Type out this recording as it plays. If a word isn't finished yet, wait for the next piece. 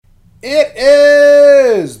It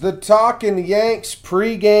is the Talkin' Yanks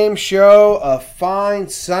pregame show, a fine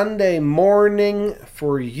Sunday morning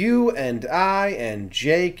for you and I and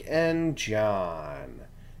Jake and John.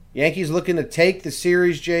 Yankees looking to take the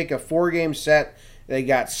series, Jake, a 4-game set. They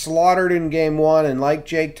got slaughtered in game one, and like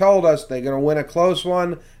Jake told us, they're going to win a close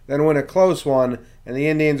one, then win a close one, and the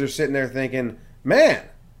Indians are sitting there thinking, man,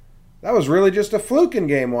 that was really just a fluke in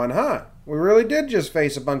game one, huh? We really did just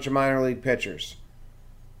face a bunch of minor league pitchers.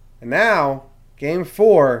 And now, game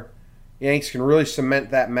 4, Yanks can really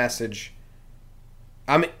cement that message.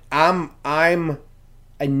 I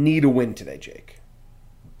need a win today, Jake.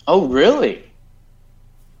 Oh, really?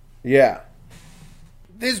 Yeah.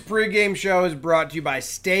 This pregame show is brought to you by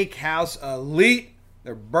Steakhouse Elite.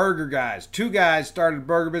 They're burger guys. 2 guys started a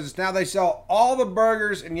burger business. Now they sell all the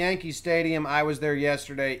burgers in Yankee Stadium. I was there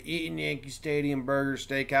yesterday eating Yankee Stadium burgers.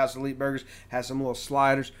 Steakhouse Elite Burgers has some little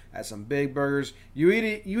sliders, has some big burgers. You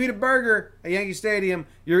eat a burger at Yankee Stadium,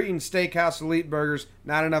 you're eating Steakhouse Elite Burgers.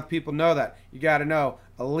 Not enough people know that. You got to know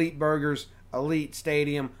Elite Burgers, Elite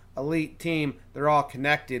Stadium, Elite Team. They're all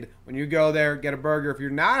connected. When you go there, get a burger. If you're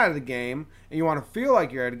not at the game and you want to feel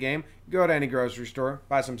like you're at a game, go to any grocery store,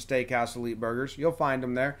 buy some Steakhouse Elite Burgers. You'll find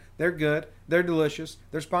them there. They're good. They're delicious.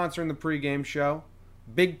 They're sponsoring the pregame show.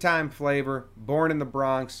 Big time flavor. Born in the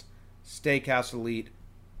Bronx. Steakhouse Elite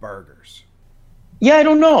Burgers. Yeah, I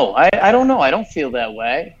don't know. I don't know. I don't feel that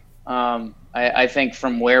way. I think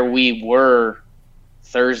from where we were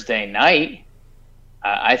Thursday night,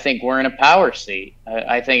 I think we're in a power seat.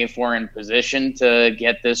 I think if we're in position to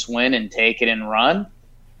get this win and take it and run,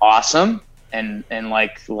 awesome. And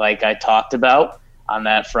like I talked about on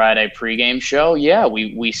that Friday pregame show, yeah,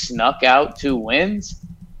 we snuck out 2 wins.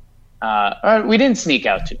 Or we didn't sneak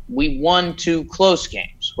out 2. We won 2 close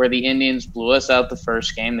games where the Indians blew us out the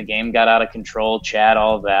first game. The game got out of control, Chad,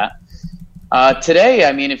 all of that. Today,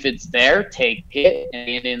 I mean, if it's there, take it, and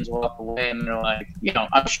the Indians walk away, and they're like,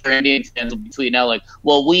 I'm sure Indians fans will be tweeting out like,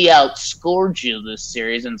 well, we outscored you this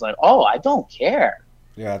series, and it's like, oh, I don't care.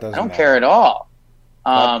 Yeah, it doesn't I don't matter. care at all.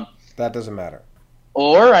 That doesn't matter.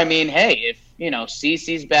 Or, I mean, hey, if,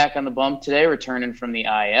 CC's back on the bump today, returning from the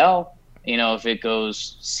IL, if it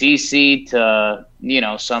goes CC to,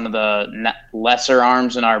 some of the lesser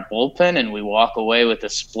arms in our bullpen and we walk away with a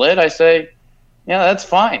split, I say, yeah, that's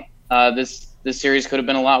fine. This series could have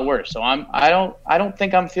been a lot worse. So I don't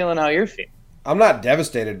think I'm feeling how you're feeling. I'm not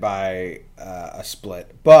devastated by a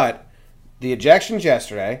split, but the ejections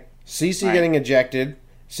yesterday, CC Right. getting ejected,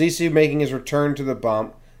 CC making his return to the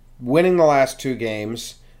bump, winning the last 2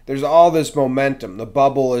 games. There's all this momentum. The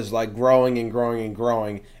bubble is like growing and growing and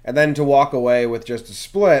growing. And then to walk away with just a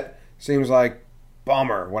split seems like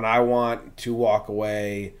bummer when I want to walk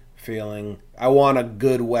away feeling I want a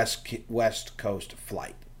good West Coast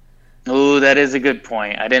flight. Oh, that is a good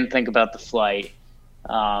point. I didn't think about the flight.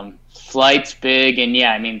 Flight's big, and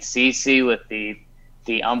yeah, I mean, CC with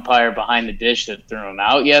the umpire behind the dish that threw him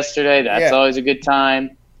out yesterday, that's always a good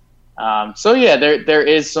time. So yeah, there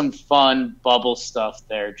is some fun bubble stuff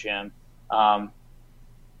there, Jim.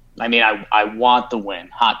 I mean, I want the win.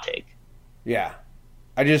 Hot take. Yeah.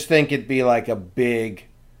 I just think it'd be like a big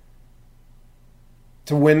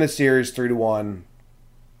to win the series 3-1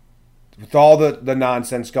 with all the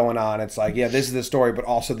nonsense going on. It's like, yeah, this is the story, but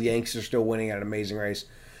also the Yanks are still winning at an amazing race.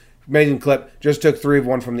 Amazing clip. Just took 3 of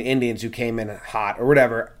 1 from the Indians who came in hot or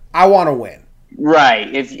whatever. I want to win.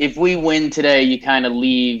 Right. If we win today, you kind of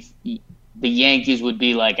leave. The Yankees would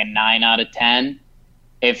be like a 9 out of 10.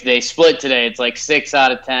 If they split today, it's like 6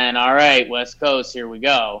 out of 10. All right, West Coast, here we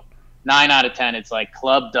go. 9 out of 10, it's like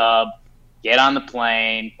club dub. Get on the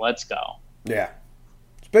plane. Let's go. Yeah.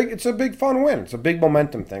 It's big. It's a big fun win. It's a big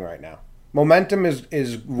momentum thing right now. Momentum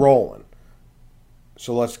is rolling.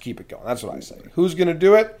 So let's keep it going. That's what I say. Who's going to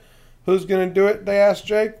do it? Who's going to do it? They asked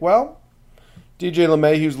Jake. Well, DJ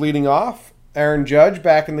LeMahieu's leading off. Aaron Judge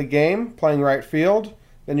back in the game, playing right field.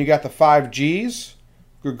 Then you got the 5 Gs.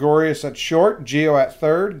 Gregorius at short, Gio at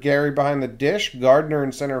third, Gary behind the dish, Gardner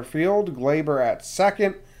in center field, Glaber at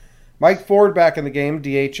second, Mike Ford back in the game,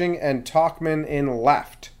 DHing, and Talkman in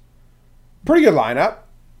left. Pretty good lineup.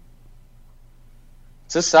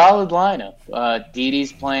 It's a solid lineup.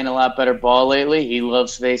 Didi's playing a lot better ball lately. He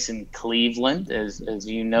loves facing Cleveland, as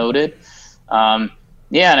you noted.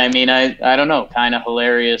 Yeah, and I mean, I don't know, kind of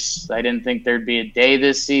hilarious. I didn't think there'd be a day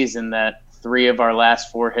this season that 3 of our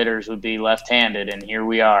last 4 hitters would be left-handed, and here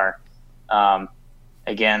we are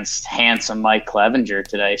against handsome Mike Clevinger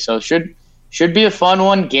today. So should be a fun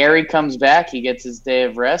one. Gary comes back. He gets his day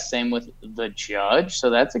of rest. Same with the Judge, so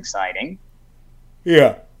that's exciting.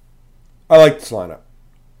 Yeah. I like this lineup.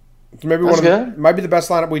 It's maybe That's good. might be the best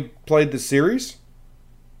lineup we played this series.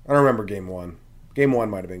 I don't remember game one. Game one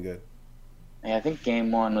might have been good. Yeah, I think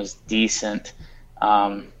game one was decent.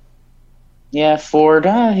 Yeah, Ford,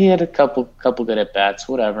 he had a couple good at bats,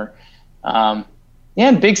 whatever. Yeah,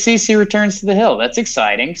 and Big CC returns to the hill. That's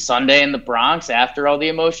exciting. Sunday in the Bronx, after all the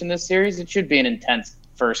emotion this series, it should be an intense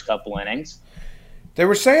first couple innings. They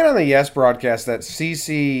were saying on the Yes broadcast that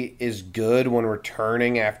CC is good when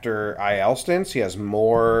returning after IL stints. He has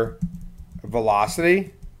more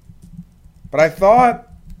velocity. But I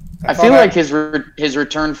feel like his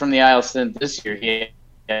return from the IL stint this year, he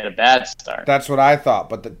had a bad start. That's what I thought.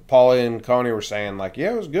 But Paulie and Coney were saying, like,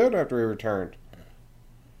 yeah, it was good after he returned.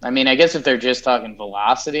 I mean, I guess if they're just talking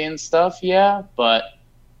velocity and stuff, yeah. But,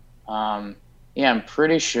 yeah, I'm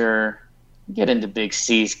pretty sure. Get into Big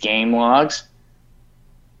C's game logs.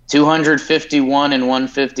 251 and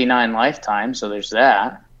 159 lifetime, so there's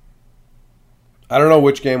that. I don't know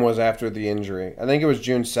which game was after the injury. I think it was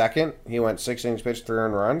June 2nd. He went 6 innings pitched, 3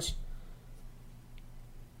 earned runs.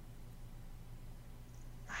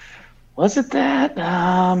 Was it that?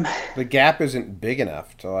 The gap isn't big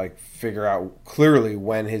enough to like figure out clearly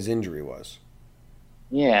when his injury was.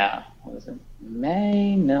 Yeah. Was it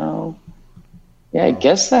May? No. Yeah, I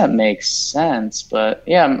guess that makes sense, but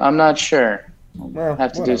yeah, I'm not sure. I'll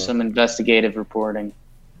have to do some investigative reporting.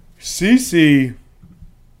 CC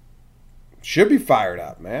should be fired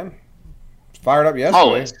up, man. Fired up yesterday.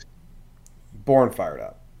 Always. Born fired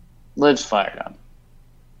up. Lives fired up.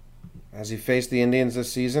 Has he faced the Indians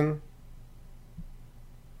this season?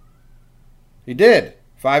 He did.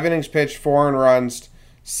 5 innings pitched, 4 earned runs,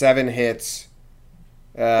 7 hits.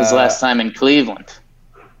 His last time in Cleveland.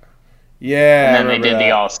 Yeah. And then they did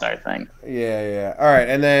the All-Star thing. Yeah. All right,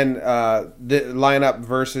 and then the lineup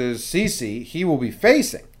versus CC, he will be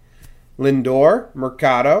facing Lindor,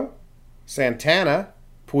 Mercado, Santana,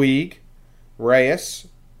 Puig, Reyes,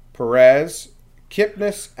 Perez,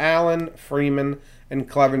 Kipnis, Allen, Freeman, and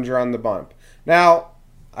Clevinger on the bump. Now,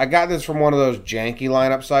 I got this from one of those janky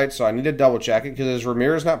lineup sites, so I need to double check it because is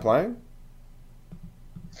Ramirez not playing?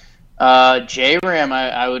 J-Ram,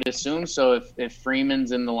 I would assume so. If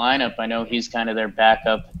Freeman's in the lineup, I know he's kind of their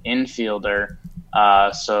backup infielder,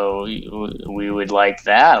 so we would like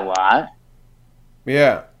that a lot.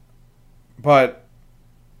 Yeah, but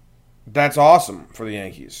that's awesome for the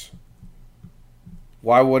Yankees.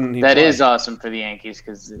 Why wouldn't he? That play? is awesome for the Yankees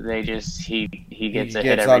because they just he gets a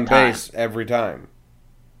hit every on time. Base every time.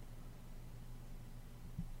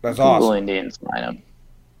 That's Cool awesome. Indians lineup.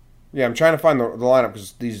 Yeah, I'm trying to find the lineup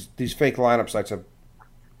because these fake lineup sites have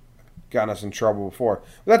gotten us in trouble before.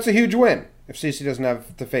 But that's a huge win if CC doesn't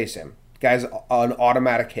have to face him. Guy's an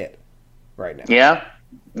automatic hit right now. Yeah.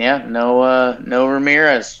 No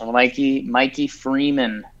Ramirez. Mikey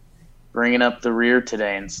Freeman bringing up the rear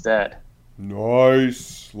today instead.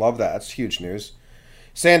 Nice. Love that. That's huge news.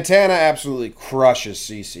 Santana absolutely crushes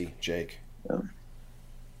CC, Jake. Yeah.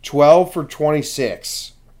 12 for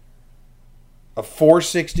 26. A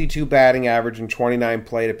 462 batting average and 29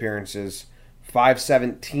 plate appearances.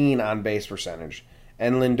 517 on base percentage.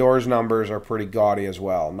 And Lindor's numbers are pretty gaudy as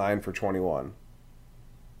well. 9 for 21.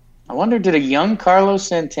 I wonder, did a young Carlos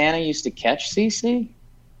Santana used to catch CC?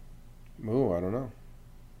 Ooh, I don't know.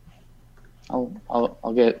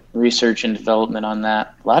 I'll get research and development on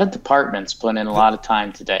that. A lot of departments put in a lot of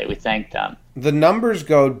time today. We thank them. The numbers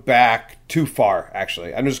go back too far,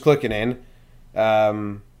 actually. I'm just clicking in.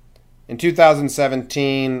 In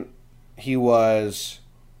 2017, he was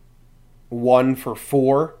 1 for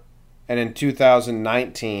 4. And in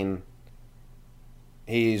 2019,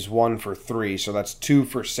 he's 1 for 3. So that's 2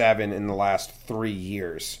 for 7 in the last 3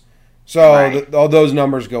 years. So right. All those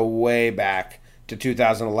numbers go way back to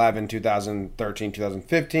 2011, 2013,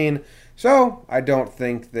 2015. So I don't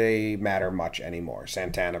think they matter much anymore.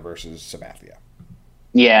 Santana versus Sabathia.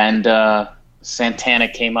 Yeah, and Santana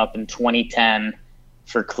came up in 2010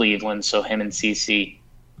 for Cleveland, so him and CC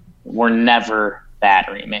were never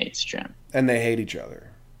battery mates, Jim. And they hate each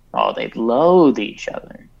other. Oh, they loathe each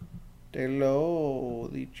other. They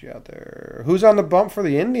loathe each other. Who's on the bump for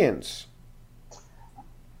the Indians?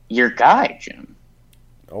 Your guy, Jim.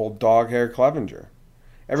 Old dog hair Clevinger.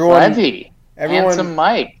 Everyone, Handsome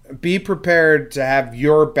Mike. Be prepared to have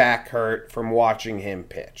your back hurt from watching him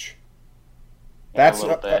pitch. That's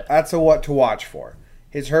a what to watch for.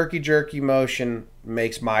 His herky-jerky motion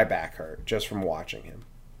makes my back hurt just from watching him.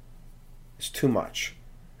 It's too much.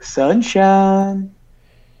 Sunshine.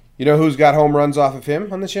 You know who's got home runs off of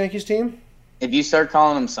him on this Yankees team? If you start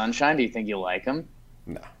calling him Sunshine, do you think you'll like him?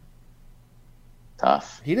 No.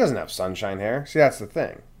 Tough. He doesn't have sunshine hair. See, that's the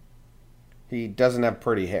thing. He doesn't have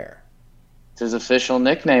pretty hair. It's his official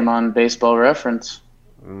nickname on Baseball Reference.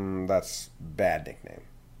 That's bad nickname.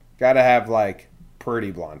 Got to have, like,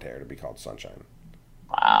 pretty blonde hair to be called Sunshine.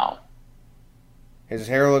 Wow. His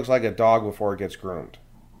hair looks like a dog before it gets groomed.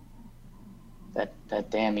 That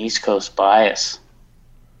damn East Coast bias.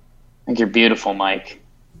 I think you're beautiful, Mike.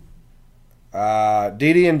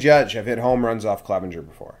 Didi and Judge have hit home runs off Clevinger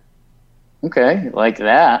before. Okay, like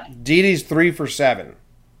that. Didi's 3 for 7.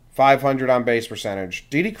 500 on base percentage.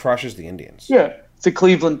 Didi crushes the Indians. Yeah, it's a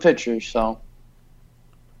Cleveland pitcher, so.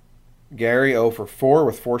 Gary 0 for 4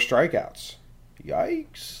 with 4 strikeouts.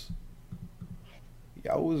 Yikes.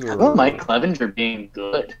 Yowzer. How about Mike Clevinger being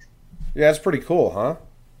good? Yeah, that's pretty cool, huh?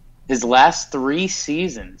 His last 3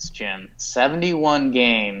 seasons, Jim, 71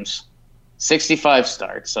 games, 65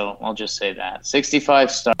 starts, so I'll just say that.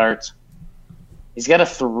 65 starts. He's got a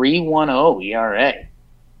 3.10 ERA.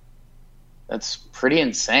 That's pretty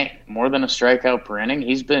insane. More than a strikeout per inning.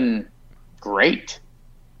 He's been great.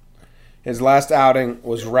 His last outing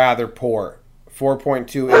was rather poor.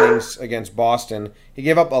 4.2 innings against Boston. He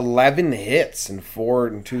gave up 11 hits in 4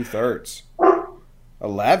 2/3.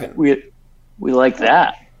 11. We like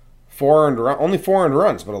that. Only 4 earned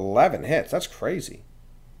runs, but 11 hits. That's crazy.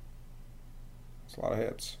 That's a lot of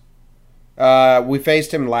hits. We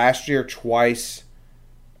faced him last year twice.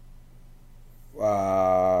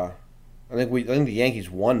 I think the Yankees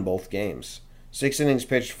won both games. 6 innings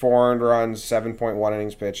pitched, 4 earned runs. 7.1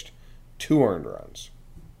 innings pitched, 2 earned runs.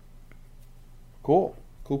 Cool.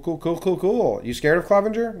 You scared of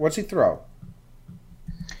Clevinger? What's he throw?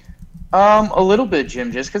 A little bit,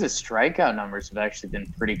 Jim, just because his strikeout numbers have actually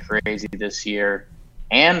been pretty crazy this year.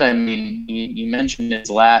 And, I mean, you mentioned his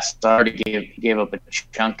last start, he gave up a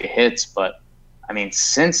chunk of hits, but, I mean,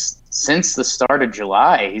 since the start of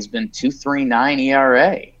July, he's been 2.39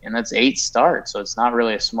 ERA, and that's 8 starts, so it's not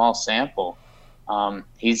really a small sample.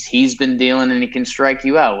 He's been dealing, and he can strike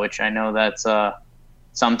you out, which I know that's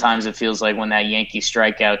sometimes it feels like when that Yankee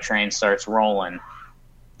strikeout train starts rolling,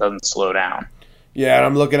 doesn't slow down. Yeah, and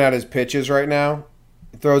I'm looking at his pitches right now.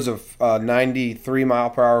 He throws a 93 mile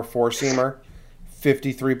per hour four-seamer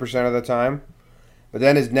 53% of the time. But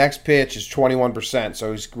then his next pitch is 21%,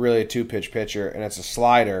 so he's really a 2-pitch pitcher, and it's a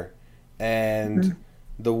slider. And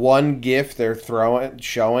the one GIF they're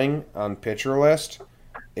showing on pitcher list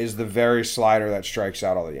is the very slider that strikes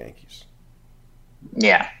out all the Yankees.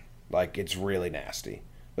 Yeah. Like, it's really nasty.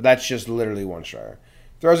 But that's just literally one strider.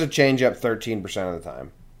 Throws a changeup 13% of the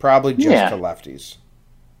time. Probably just to lefties. I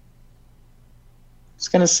was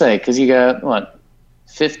going to say, because you got,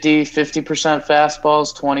 50%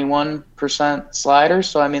 fastballs, 21% sliders.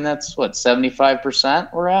 So, I mean, that's,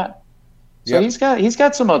 75% we're at? So he's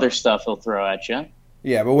got some other stuff he'll throw at you.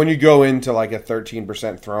 Yeah, but when you go into, like, a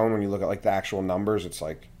 13% thrown, when you look at, like, the actual numbers, it's,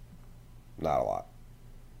 like, not a lot.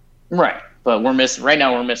 Right. But we're missing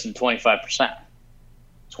 25%.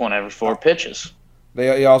 It's 1 every 4 pitches.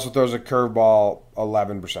 He also throws a curveball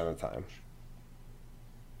 11% of the time.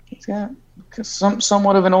 He's got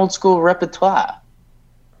somewhat of an old school repertoire.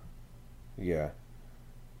 Yeah.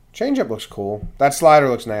 Changeup looks cool. That slider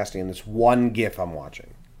looks nasty in this one GIF I'm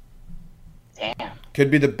watching. Damn. Could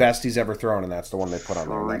be the best he's ever thrown, and that's the one they put on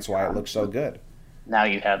there. And that's why it looks so good. Now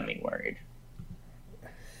you have me worried.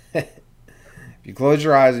 If you close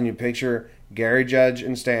your eyes and you picture Gary Judge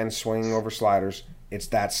and Stan swinging over sliders, it's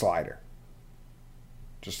that slider.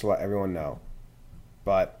 Just to let everyone know.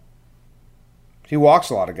 But he walks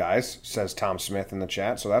a lot of guys, says Tom Smith in the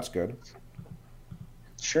chat, so that's good.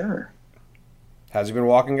 Sure. Has he been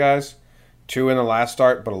walking guys? 2 in the last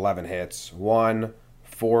start, but 11 hits. 1,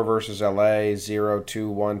 4 versus LA, 0, 2,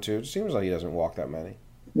 1, 2. It seems like he doesn't walk that many.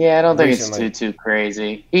 Yeah, I don't think it's too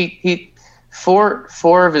crazy. He four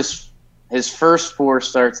of his first 4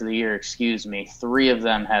 starts of the year, 3 of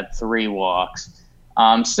them had 3 walks.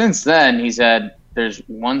 Since then, there's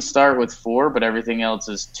 1 start with 4, but everything else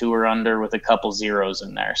is 2 or under with a couple zeros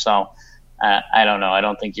in there. So I don't know. I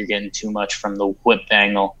don't think you're getting too much from the whip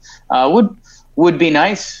angle. Would be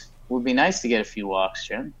nice. Would be nice to get a few walks,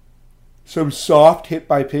 Jim. Some soft hit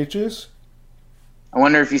by pitches. I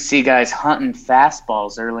wonder if you see guys hunting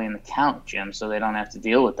fastballs early in the count, Jim, so they don't have to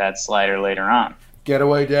deal with that slider later on.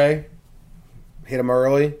 Getaway day. Hit him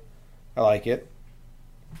early. I like it.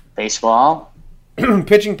 Baseball.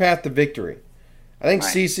 Pitching path to victory. I think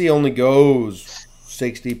CC only goes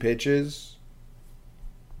 60 pitches.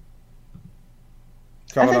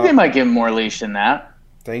 I think they might give him more leash than that.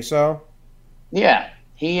 Think so? Yeah.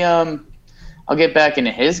 I'll get back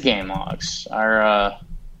into his game logs. I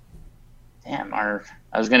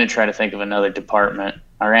was going to try to think of another department.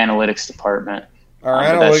 Our analytics department.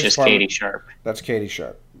 That's just Katie Sharp. That's Katie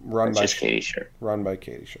Sharp. Run by Katie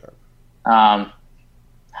Sharp. How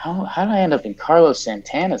how did I end up in Carlos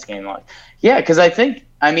Santana's game log? Yeah, because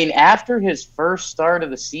after his first start of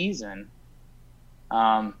the season,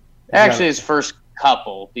 actually his first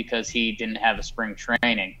couple, because he didn't have a spring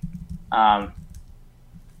training.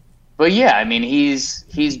 But yeah, I mean, he's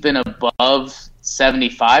been above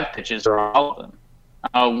 75 pitches for all of them.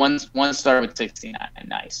 One start with 69,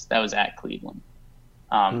 nice. That was at Cleveland.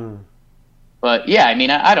 But yeah, I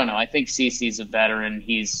mean, I don't know. I think CeCe's a veteran.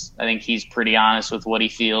 I think he's pretty honest with what he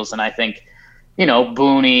feels, and I think,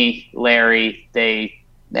 Booney, Larry,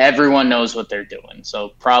 everyone knows what they're doing. So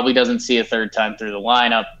probably doesn't see a third time through the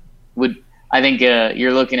lineup. I think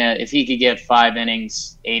you're looking at, if he could get 5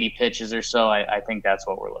 innings, 80 pitches or so, I think that's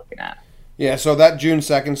what we're looking at. Yeah, so that June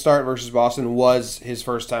 2nd start versus Boston was his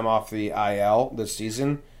first time off the IL this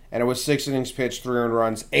season, and it was 6 innings pitched, 3 earned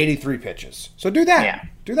runs, 83 pitches. So do that. Yeah.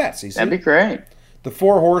 Do that, CeCe. That'd be great. The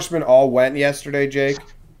 4 horsemen all went yesterday, Jake.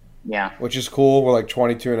 Yeah. Which is cool. We're like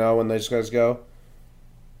 22-0 when those guys go.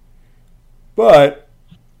 But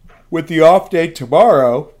with the off day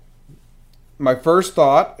tomorrow, my first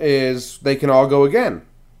thought is they can all go again.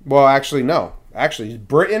 Well, actually, no. Actually,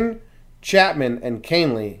 Britton, Chapman, and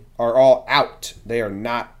Canely are all out. They are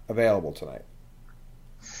not available tonight.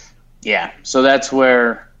 Yeah, so that's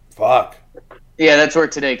where... Fuck. Yeah, that's where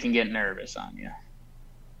today can get nervous on you.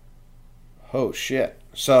 Oh, shit.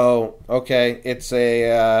 So, okay, it's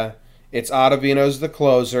Ottavino's the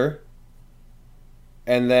closer.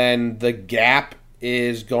 And then the gap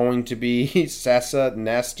is going to be Sessa,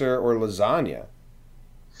 Nestor, or Lasagna.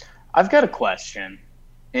 I've got a question.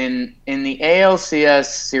 In the ALCS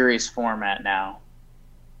series format now,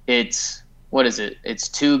 what is it? It's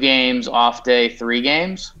 2 games, off day, 3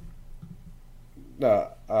 games? The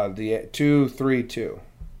 2-3-2.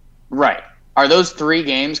 Right. Are those 3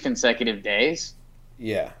 games consecutive days?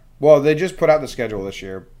 Yeah. Well, they just put out the schedule this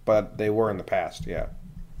year, but they were in the past, yeah.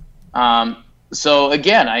 So,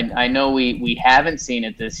 again, I know we haven't seen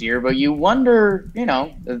it this year, but you wonder, we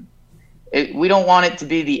don't want it to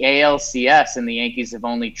be the ALCS, and the Yankees have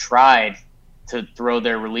only tried to throw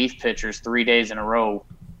their relief pitchers 3 days in a row,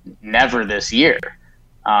 never this year.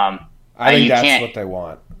 I think that's what they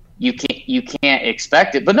want. You can't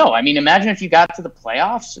expect it. But no, I mean, imagine if you got to the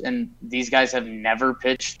playoffs and these guys have never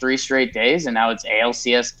pitched 3 straight days, and now it's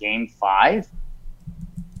ALCS Game 5.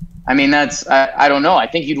 I mean, I don't know. I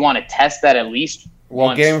think you'd want to test that at least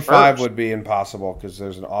once Game first. 5 would be impossible because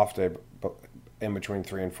there's an off day in between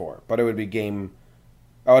 3 and 4. But it would be game...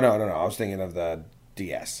 Oh, no. I was thinking of the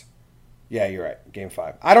DS. Yeah, you're right. Game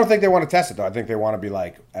 5. I don't think they want to test it, though. I think they want to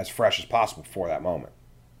be, as fresh as possible for that moment.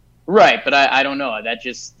 Right, but I don't know.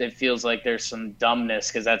 It feels like there's some dumbness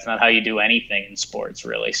because that's not how you do anything in sports,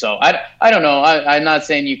 really. So I don't know. I'm not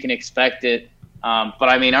saying you can expect it. But,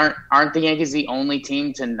 I mean, aren't the Yankees the only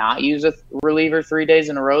team to not use a reliever 3 days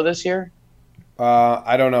in a row this year?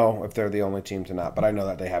 I don't know if they're the only team to not, but I know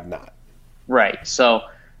that they have not. Right. So,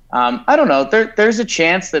 I don't know. There's a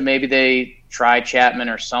chance that maybe they try Chapman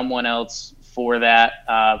or someone else for that.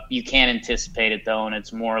 You can't anticipate it, though, and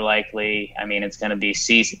it's more likely, I mean, it's going to be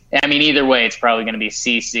CeCe. I mean, either way, it's probably going to be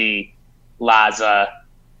CeCe, Laza,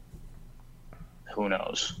 who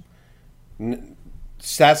knows?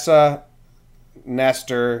 Sessa,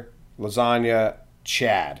 Nestor, Lasagna,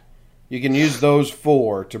 Chad. You can use those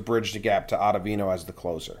 4 to bridge the gap to Ottavino as the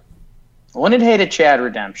closer. I wouldn't hate a Chad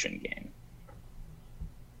redemption game.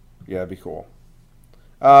 Yeah, that'd be cool.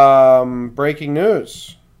 Breaking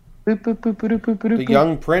news. The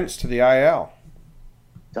young prince to the IL.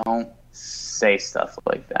 Don't say stuff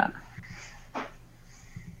like that.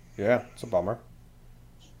 Yeah, it's a bummer.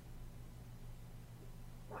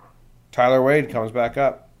 Tyler Wade comes back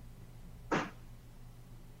up.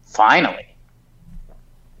 Finally.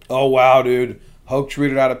 Oh, wow, dude. Hoke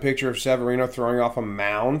tweeted out a picture of Severino throwing off a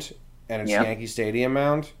mound, and it's Yankee Stadium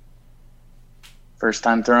mound. First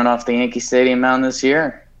time throwing off the Yankee Stadium mound this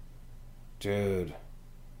year. Dude.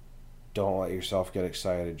 Don't let yourself get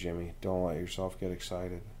excited, Jimmy. Don't let yourself get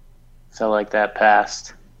excited. Felt like that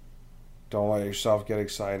passed. Don't let yourself get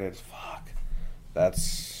excited. Fuck.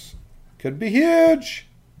 That's... could be huge.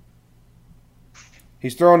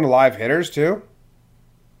 He's throwing to live hitters, too?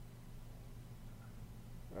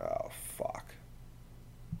 Oh, fuck.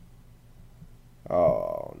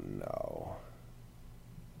 Oh, no.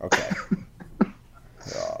 Okay.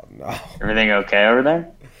 Oh, no. Everything okay over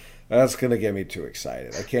there? That's going to get me too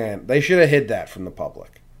excited. I can't. They should have hid that from the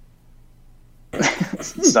public.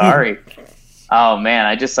 Sorry. Oh, man.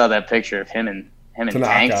 I just saw that picture of him and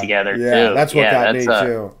Tank together, too. Yeah, that's what got me,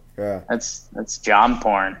 too. Yeah. That's John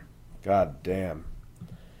porn. God damn.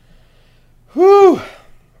 Whew.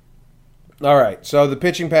 All right, so the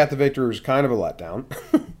pitching path to victory was kind of a letdown.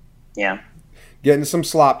 Yeah. Getting some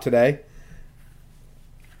slop today.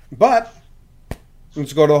 But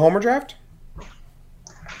let's go to the homer draft.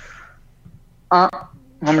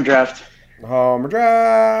 Homer draft. Homer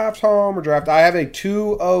draft. I have a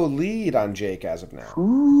 2-0 lead on Jake as of now.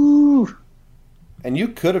 Ooh. And you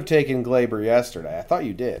could have taken Glaber yesterday. I thought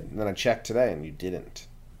you did. And then I checked today and you didn't.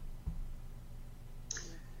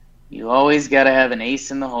 You always got to have an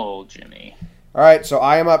ace in the hole, Jimmy. All right, so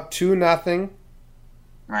I am up 2-0.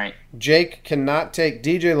 Right. Jake cannot take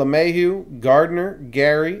DJ LeMahieu, Gardner,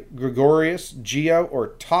 Gary, Gregorius, Gio,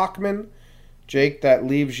 or Tauchman. Jake, that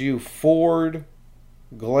leaves you Ford,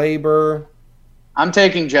 Glaber. I'm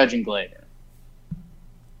taking Judge and Glaber.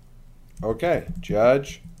 Okay,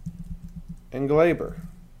 Judge and Glaber.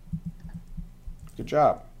 Good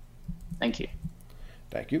job. Thank you.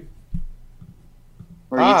 Thank you.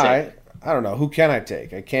 Where are you taking? I don't know. Who can I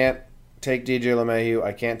take? I can't take DJ LeMahieu.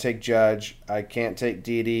 I can't take Judge. I can't take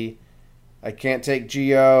Didi. I can't take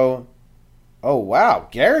Gio. Oh, wow.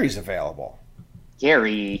 Gary's available.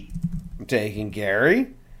 Gary. I'm taking Gary.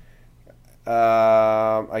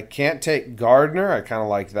 I can't take Gardner. I kind of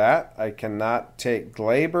like that. I cannot take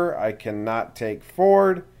Glaber. I cannot take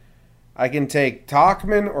Ford. I can take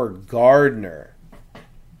Tauchman or Gardner.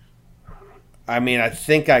 I mean, I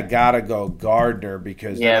think I gotta go Gardner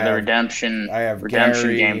because the redemption. I have redemption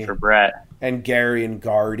Gary, game for Brett and Gary and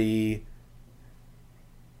Gardy.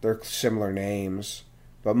 They're similar names,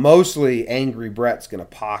 but mostly Angry Brett's gonna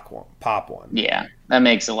pop one. Yeah, that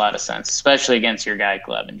makes a lot of sense, especially against your guy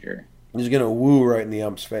Clevinger. He's gonna woo right in the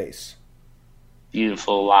ump's face.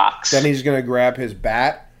 Beautiful locks. Then he's gonna grab his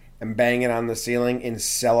bat and bang it on the ceiling in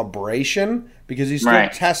celebration because he's still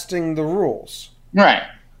testing the rules. Right.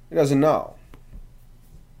 He doesn't know.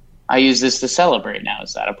 I use this to celebrate now.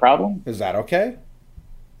 Is that a problem? Is that okay?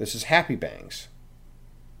 This is Happy Bangs.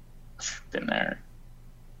 Been there.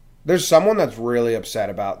 There's someone that's really upset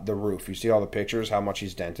about the roof. You see all the pictures, how much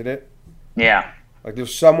he's dented it? Yeah. Like,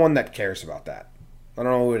 there's someone that cares about that. I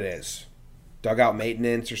don't know who it is. Dugout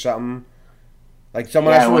maintenance or something. Like,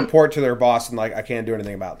 someone has to report to their boss and, like, I can't do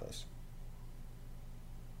anything about this.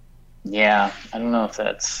 Yeah, I don't know if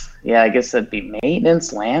that's... Yeah, I guess that'd be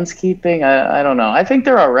maintenance, landscaping. I don't know. I think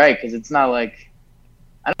they're all right because it's not like...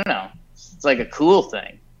 I don't know. It's like a cool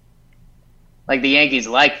thing. Like the Yankees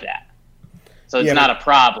like that. So it's not a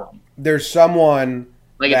problem. There's someone...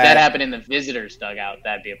 Like if that happened in the visitors' dugout,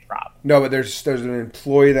 that'd be a problem. No, but there's an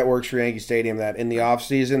employee that works for Yankee Stadium that in the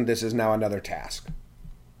offseason, this is now another task.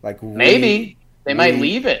 Like maybe. They might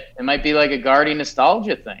leave it. It might be like a Guardy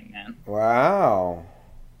nostalgia thing, man. Wow.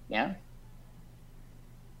 Yeah.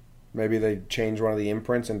 Maybe they change one of the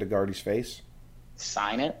imprints into Guardy's face.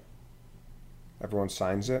 Sign it. Everyone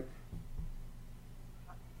signs it.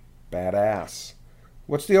 Badass.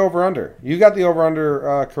 What's the over-under? You got the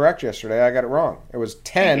over-under correct yesterday. I got it wrong. It was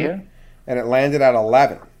 10, and it landed at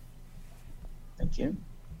 11. Thank you.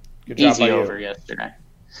 Good job by you. Easy over yesterday.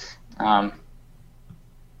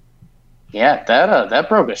 Yeah, that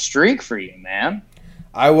broke a streak for you, man.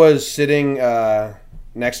 I was sitting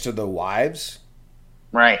next to the wives.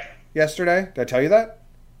 Right. Yesterday. Did I tell you that?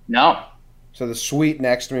 No. So the suite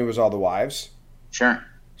next to me was all the wives. Sure.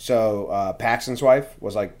 So Paxton's wife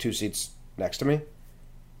was like 2 seats next to me.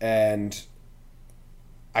 And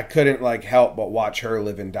I couldn't like help but watch her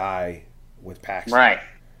live and die with Paxton. Right.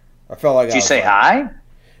 I felt like Did you say hi?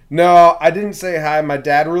 No, I didn't say hi. My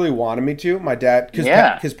dad really wanted me to. My dad,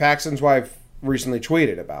 because Paxton's wife recently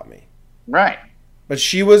tweeted about me. Right. But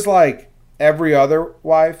she was like every other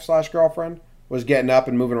wife / girlfriend was getting up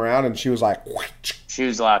and moving around, and she was like... She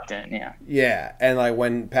was locked in, yeah. Yeah, and like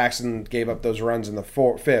when Paxton gave up those runs in the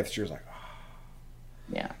fifth, she was like... Oh.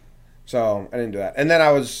 Yeah. So I didn't do that. And then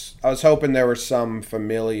I was hoping there were some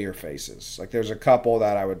familiar faces. Like there's a couple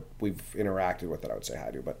that we've interacted with that I would say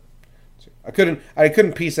hi to, but I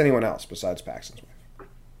couldn't piece anyone else besides Paxton's wife.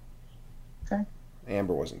 Okay.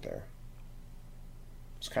 Amber wasn't there.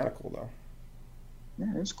 It's kind of cool though.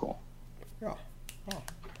 Yeah, it is cool. Yeah.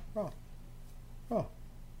 Oh.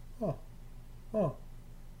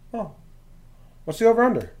 What's the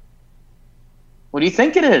over-under? What do you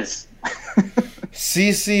think it is?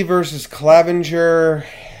 CC versus Clevinger.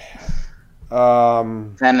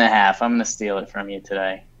 10.5. I'm going to steal it from you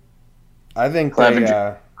today. I think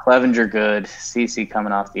Clevinger good. CC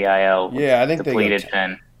coming off the IL. Yeah, I think depleted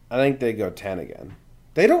pen. I think they go 10 again.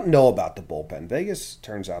 They don't know about the bullpen. Vegas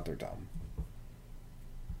turns out they're dumb.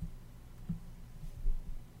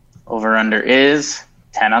 Over-under is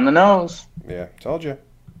 10 on the nose. Yeah, told you.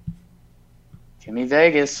 Jimmy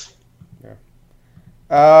Vegas. Yeah.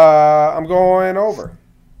 I'm going over.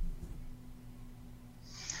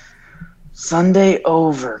 Sunday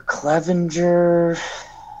over. Clevinger.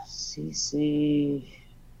 CC.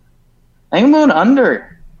 I think I'm going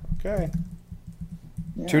under. Okay.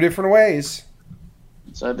 Yeah. Two different ways.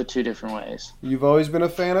 So I have the two different ways. You've always been a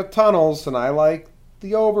fan of tunnels, and I like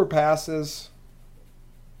the overpasses.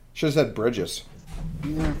 Should have said bridges.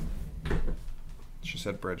 Yeah. Should have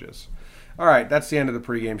said bridges. All right, that's the end of the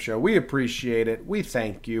pregame show. We appreciate it. We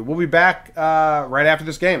thank you. We'll be back right after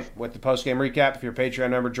this game with the postgame recap. If you're a Patreon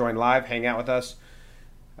member, join live, hang out with us.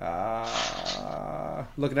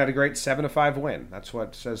 Looking at a great 7-5 win. That's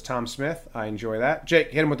what says Tom Smith. I enjoy that.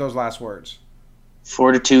 Jake, hit him with those last words.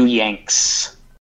 4-2 Yanks.